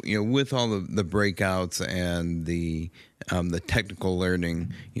that, with all the breakouts and the technical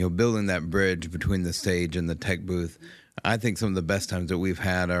learning, building that bridge between the stage and the tech booth, I think some of the best times that we've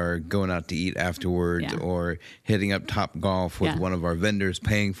had are going out to eat afterwards or hitting up Top Golf with one of our vendors,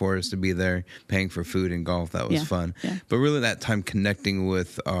 paying for us to be there, paying for food and golf. That was fun. Yeah. But really that time connecting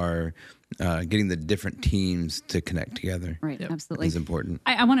with our getting the different teams to connect together. Right, absolutely. Is important.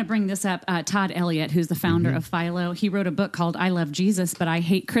 I want to bring this up. Todd Elliott, who's the founder of Philo, he wrote a book called I Love Jesus, but I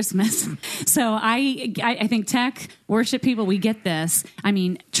Hate Christmas. So I think tech, worship people, we get this. I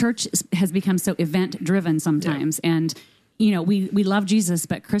mean, church has become so event-driven sometimes. Yeah. And, we love Jesus,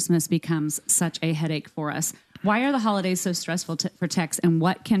 but Christmas becomes such a headache for us. Why are the holidays so stressful for techs, and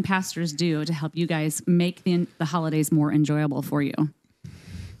what can pastors do to help you guys make the holidays more enjoyable for you?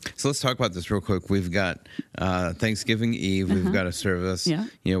 So let's talk about this real quick. We've got Thanksgiving Eve. We've got a service. Yeah.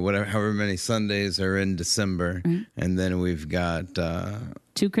 However many Sundays are in December, and then we've got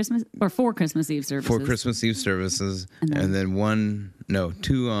 4 Christmas Eve services. 4 Christmas Eve services, and then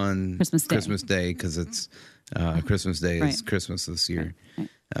 2 on Christmas Day because it's Christmas Day is Christmas this year.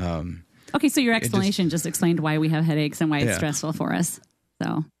 Right. Okay, so your explanation just explained why we have headaches and why it's stressful for us.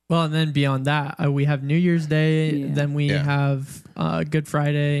 So. Well, and then beyond that, we have New Year's Day, then we have Good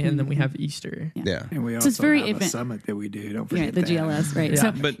Friday, and then we have Easter. Yeah. And we also have a summit that we do. Don't forget the GLS, right.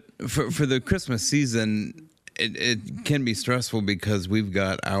 Yeah. But for the Christmas season, it can be stressful because we've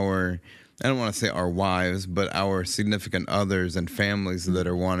got I don't want to say our wives, but our significant others and families that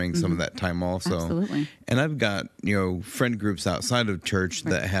are wanting some of that time also. Absolutely. And I've got, friend groups outside of church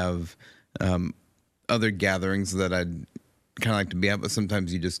that have other gatherings that I'd kind of like to be at, but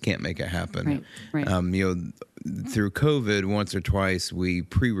sometimes you just can't make it happen. Right. Through COVID, once or twice, we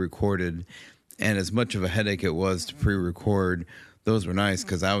pre-recorded, and as much of a headache it was to pre-record, those were nice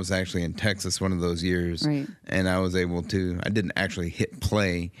because I was actually in Texas one of those years, and I was able to. I didn't actually hit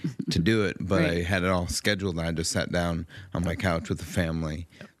play to do it, but I had it all scheduled, and I just sat down on my couch with the family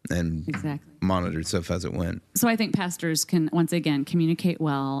and monitored stuff as it went. So I think pastors can, once again, communicate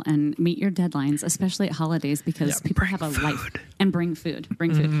well and meet your deadlines, especially at holidays, because people have a life. And bring food.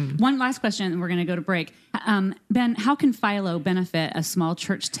 One last question, and we're going to go to break. Ben, how can Philo benefit a small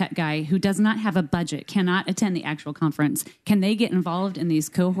church tech guy who does not have a budget, cannot attend the actual conference? Can they get involved in these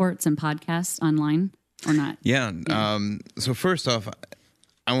cohorts and podcasts online or not? Yeah. So first off,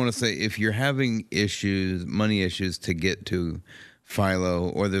 I want to say if you're having money issues to get to Philo,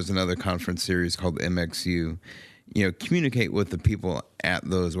 or there's another conference series called MXU, communicate with the people at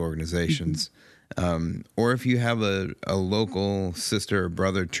those organizations. Or if you have a local sister or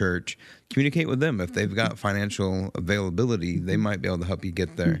brother church, communicate with them. If they've got financial availability, they might be able to help you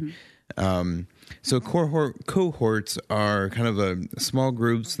get there. So cohorts are kind of small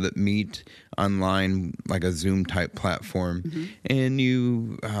groups that meet online, like a Zoom type platform, and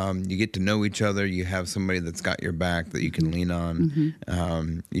you get to know each other. You have somebody that's got your back that you can lean on.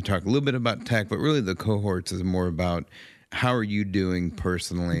 You talk a little bit about tech, but really the cohorts is more about how are you doing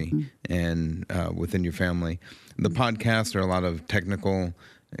personally and within your family. The podcasts are a lot of technical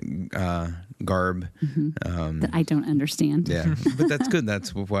garb that I don't understand. Yeah, but that's good.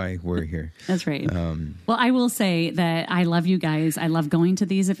 That's why we're here. That's right. Well, I will say that I love you guys. I love going to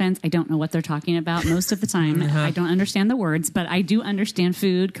these events. I don't know what they're talking about most of the time. I don't understand the words, but I do understand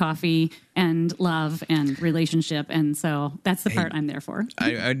food, coffee, and love and relationship. And so that's the part I'm there for.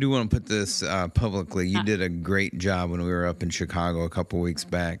 I do want to put this publicly. You did a great job when we were up in Chicago a couple weeks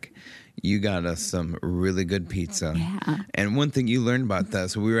back. You got us some really good pizza. Yeah. And one thing you learned about that,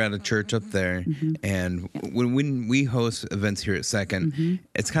 so we were at a church up there, and when we host events here at Second,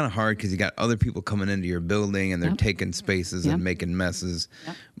 it's kind of hard because you got other people coming into your building, and they're taking spaces and making messes.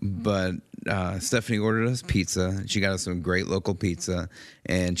 But Stephanie ordered us pizza. She got us some great local pizza,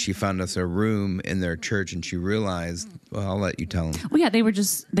 and she found us a room in their church, and she realized, well, I'll let you tell them. Well, yeah,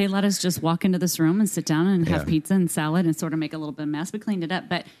 they let us just walk into this room and sit down and have pizza and salad and sort of make a little bit of mess. We cleaned it up,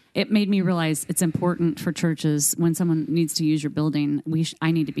 but it made me realize it's important for churches when someone needs to use your building.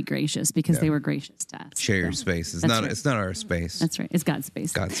 I need to be gracious because they were gracious to us. Share your space. It's not our space. That's right. It's God's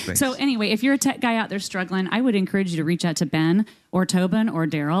space. God's space. So anyway, if you're a tech guy out there struggling, I would encourage you to reach out to Ben or Tobin or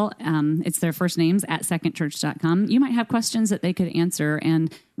Daryl. It's their first names at secondchurch.com. You might have questions that they could answer,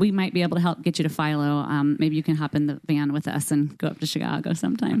 and we might be able to help get you to Philo. Maybe you can hop in the van with us and go up to Chicago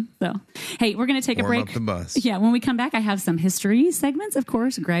sometime. So, hey, we're going to take a break. Warm up the bus. Yeah, when we come back, I have some history segments. Of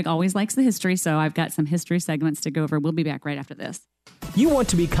course, Greg always likes the history, so I've got some history segments to go over. We'll be back right after this. You want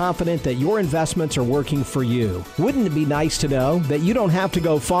to be confident that your investments are working for you. Wouldn't it be nice to know that you don't have to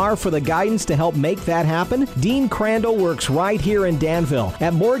go far for the guidance to help make that happen? Dean Crandall works right here in Danville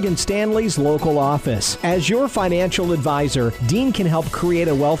at Morgan Stanley's local office. As your financial advisor, Dean can help create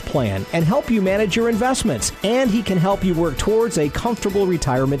a wealth plan and help you manage your investments. And he can help you work towards a comfortable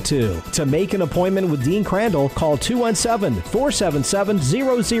retirement too. To make an appointment with Dean Crandall, call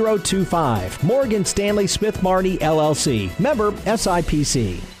 217-477-0025. Morgan Stanley Smith Marnie LLC. Member SIPC.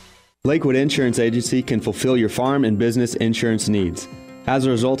 Lakewood Insurance Agency can fulfill your farm and business insurance needs. As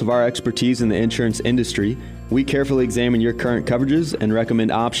a result of our expertise in the insurance industry, we carefully examine your current coverages and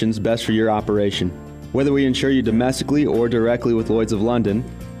recommend options best for your operation. Whether we insure you domestically or directly with Lloyd's of London,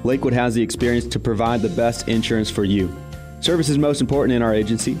 Lakewood has the experience to provide the best insurance for you. Service is most important in our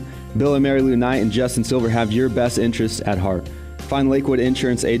agency. Bill and Mary Lou Knight and Justin Silver have your best interests at heart. Find Lakewood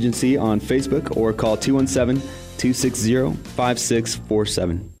Insurance Agency on Facebook or call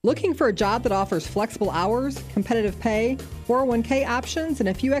 217-260-5647. Looking for a job that offers flexible hours, competitive pay, 401k options, and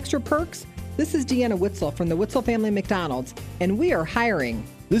a few extra perks? This is Deanna Witzel from the Witzel Family McDonald's, and we are hiring.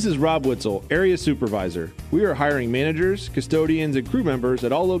 This is Rob Witzel, Area Supervisor. We are hiring managers, custodians, and crew members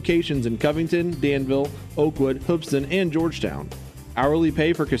at all locations in Covington, Danville, Oakwood, Hoopeston, and Georgetown. Hourly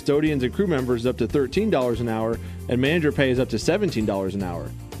pay for custodians and crew members is up to $13 an hour, and manager pay is up to $17 an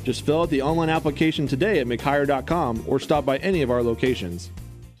hour. Just fill out the online application today at mchire.com or stop by any of our locations.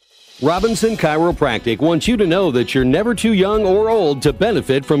 Robinson Chiropractic wants you to know that you're never too young or old to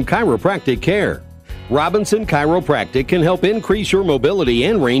benefit from chiropractic care. Robinson Chiropractic can help increase your mobility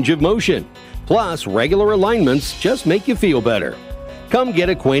and range of motion. Plus, regular alignments just make you feel better. Come get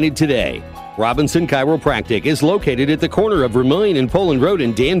acquainted today. Robinson Chiropractic is located at the corner of Vermillion and Poland Road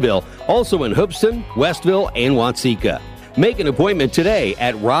in Danville, also in Hoopeston, Westville, and Watseka. Make an appointment today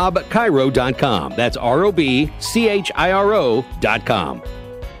at robchiro.com. That's ROBCHIRO.com.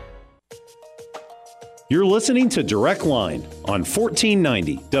 You're listening to Direct Line on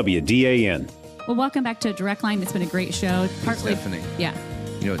 1490 WDAN. Well, welcome back to Direct Line. It's been a great show. Partly, Stephanie. Yeah.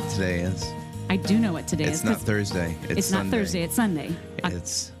 You know what today is? I do know what today is. It's not Thursday. It's Sunday. not Thursday. It's Sunday.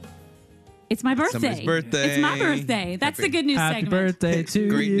 It's my birthday. Somebody's birthday. It's my birthday. That's the good news segment. Happy birthday to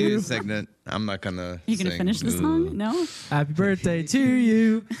Great you. news segment. I'm not gonna. You gonna finish the song? No. Happy birthday to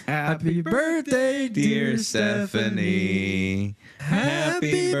you. Happy birthday, dear Stephanie.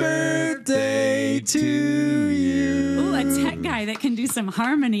 Happy birthday to you. Ooh, a tech guy that can do some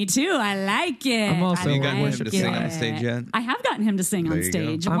harmony too. I like it. I'm also you got him to sing on stage yet? I have gotten him to sing on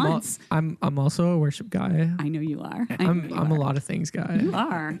stage once. I'm also a worship guy. I know you are. I'm a lot of things guy. You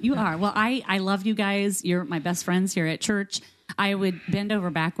are. You are. Well, I love you guys. You're my best friends here at church. I would bend over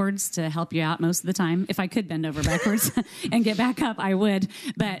backwards to help you out most of the time. If I could bend over backwards and get back up, I would.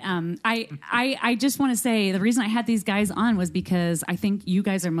 But I just want to say the reason I had these guys on was because I think you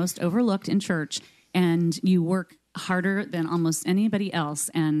guys are most overlooked in church, and you work harder than almost anybody else.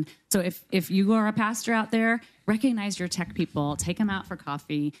 And so if you are a pastor out there, recognize your tech people, take them out for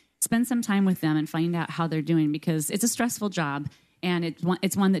coffee, spend some time with them and find out how they're doing, because it's a stressful job, and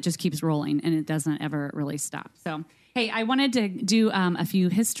it's one that just keeps rolling and it doesn't ever really stop. So hey, I wanted to do a few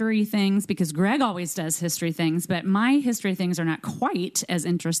history things because Greg always does history things, but my history things are not quite as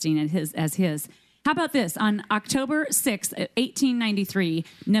interesting as his. How about this? On October 6th, 1893,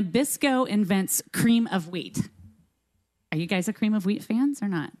 Nabisco invents cream of wheat. Are you guys a cream of wheat fans or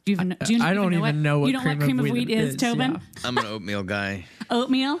not? Do you I don't even know what you don't know what cream of wheat is, Tobin? Yeah. I'm an oatmeal guy.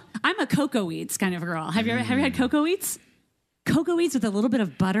 Oatmeal? I'm a cocoa wheats kind of girl. Have you had cocoa wheats? Cocoa wheats with a little bit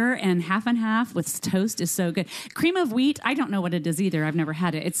of butter and half with toast is so good. Cream of wheat, I don't know what it is either. I've never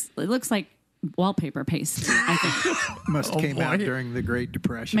had it. It looks like wallpaper paste, I think. Must have came out during the Great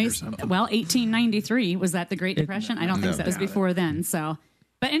Depression or something. Well, 1893. Was that the Great Depression? I don't think so. It was before then. So,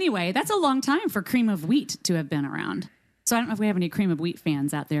 but anyway, that's a long time for cream of wheat to have been around. So I don't know if we have any cream of wheat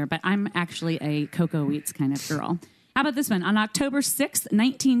fans out there, but I'm actually a cocoa wheats kind of girl. How about this one? On October 6th,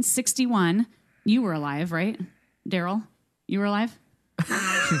 1961, you were alive, right, Daryl? You were alive?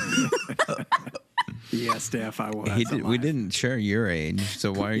 Yes, Steph, I was. We didn't share your age,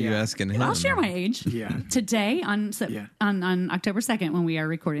 so why are you asking him? I'll share my age. Yeah. Today, on October 2nd, when we are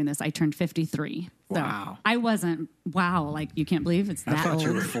recording this, I turned 53. So wow. I wasn't, like, you can't believe it's that old. I thought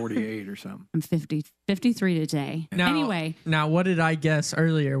you were 48 or something. I'm 53 today. Anyway. Now, what did I guess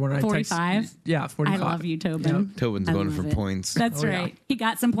earlier when I 45? texted? Yeah, 45. I love you, Tobin. Yep. Tobin's going for points. That's right. Yeah. He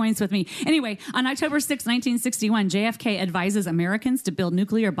got some points with me. Anyway, on October 6, 1961, JFK advises Americans to build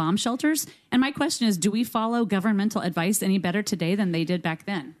nuclear bomb shelters. And my question is, do we follow governmental advice any better today than they did back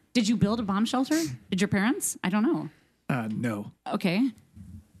then? Did you build a bomb shelter? Did your parents? I don't know. No. Okay.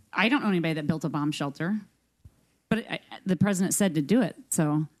 I don't know anybody that built a bomb shelter. But the president said to do it,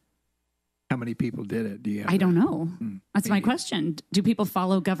 so. How many people did it? Do you? I don't know. That's my question. Do people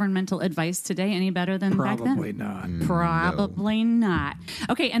follow governmental advice today any better than back then? Probably not. Probably not.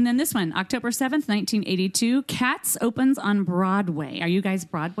 Okay, and then this one, October 7th, 1982, Cats opens on Broadway. Are you guys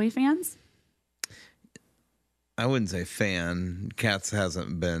Broadway fans? I wouldn't say fan. Cats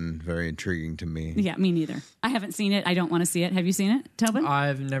hasn't been very intriguing to me. Yeah, me neither. I haven't seen it. I don't want to see it. Have you seen it, Tobin?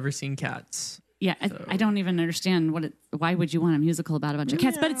 I've never seen Cats. Yeah, so. I don't even understand why would you want a musical about a bunch of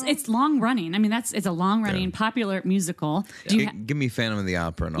cats? But it's long running. I mean, it's a long running popular musical. Give me Phantom of the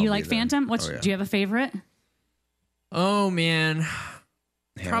Opera. And you like Phantom? Do you have a favorite? Oh man,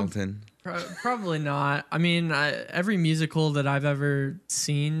 Hamilton. Probably not. I mean, every musical that I've ever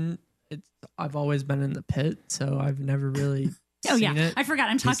seen, I've always been in the pit, so I've never really. seen it. I forgot.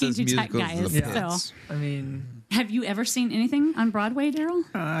 I'm talking to tech guys. So I mean. Have you ever seen anything on Broadway, Daryl?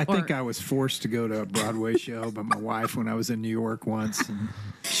 I think I was forced to go to a Broadway show by my wife when I was in New York once, and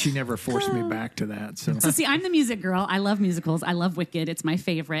she never forced me back to that. So see, I'm the music girl. I love musicals. I love Wicked. It's my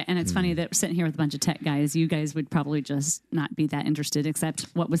favorite. And it's funny that sitting here with a bunch of tech guys, you guys would probably just not be that interested, except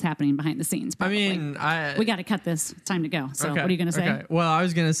what was happening behind the scenes. Probably. I mean, we got to cut this. It's time to go. So what are you going to say? Okay. Well, I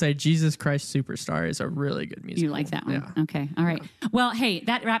was going to say Jesus Christ Superstar is a really good musical. You like that one? Yeah. Okay. All right. Well, hey,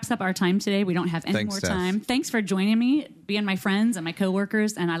 that wraps up our time today. We don't have any more time. Thanks for joining me, being my friends and my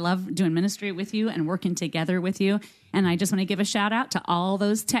coworkers, and I love doing ministry with you and working together with you. And I just want to give a shout out to all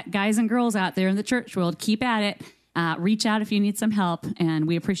those tech guys and girls out there in the church world. Keep at it. Reach out if you need some help, and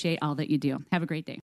we appreciate all that you do. Have a great day.